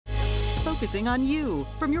focusing on you.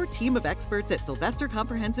 From your team of experts at Sylvester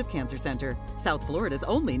Comprehensive Cancer Center, South Florida's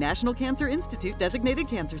only National Cancer Institute designated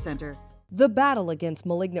cancer center. The battle against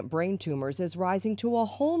malignant brain tumors is rising to a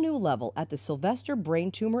whole new level at the Sylvester Brain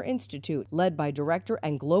Tumor Institute, led by Director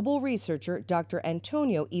and Global Researcher Dr.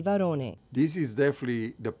 Antonio Iavarone. This is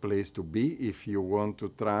definitely the place to be if you want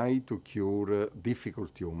to try to cure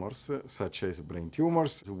difficult tumors, such as brain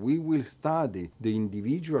tumors. We will study the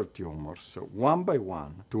individual tumors one by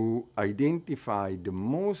one to identify the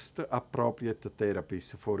most appropriate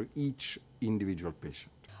therapies for each individual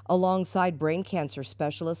patient. Alongside brain cancer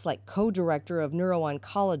specialists like co-director of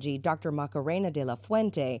neurooncology Dr. Macarena de la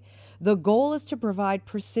Fuente, the goal is to provide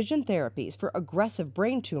precision therapies for aggressive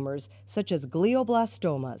brain tumors such as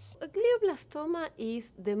glioblastomas. A glioblastoma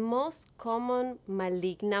is the most common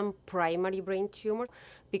malignant primary brain tumor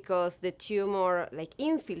because the tumor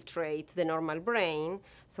infiltrates the normal brain,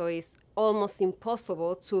 so it's almost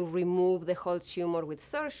impossible to remove the whole tumor with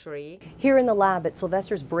surgery. Here in the lab at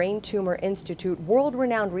Sylvester's Brain Tumor Institute,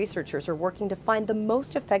 world-renowned researchers are working to find the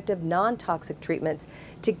most effective non-toxic treatments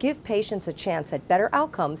to give patients a chance at better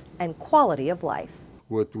outcomes and quality of life.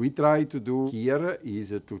 What we try to do here is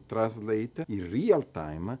to translate in real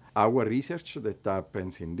time our research that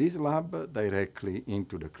happens in this lab directly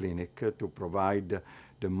into the clinic to provide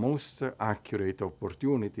the most accurate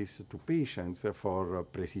opportunities to patients for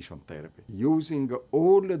precision therapy. Using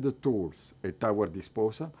all the tools at our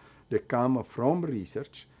disposal that come from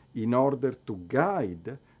research in order to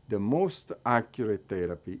guide the most accurate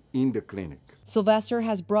therapy in the clinic. Sylvester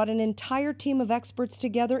has brought an entire team of experts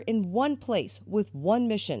together in one place with one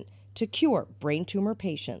mission: to cure brain tumor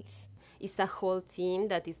patients. It's a whole team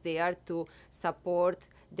that is there to support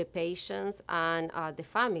the patients and the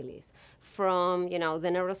families, from the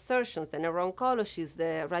neurosurgeons, the neurooncologists,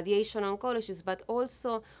 the radiation oncologists, but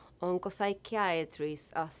also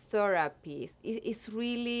oncopsychiatrists, therapies. It's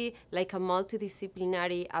really like a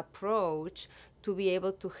multidisciplinary approach to be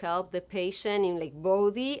able to help the patient in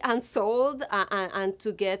body and soul and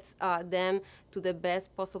to get them to the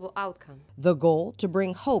best possible outcome. The goal: to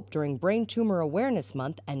bring hope during Brain Tumor Awareness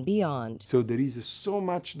Month and beyond. So there is so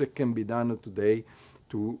much that can be done today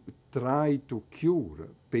to try to cure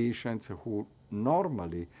patients who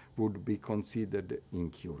normally would be considered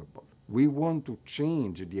incurable. We want to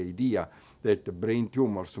change the idea that brain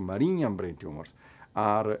tumors, malignant brain tumors,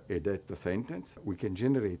 are a death sentence. We can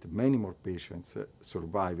generate many more patients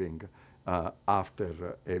surviving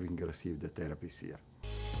after having received the therapies here.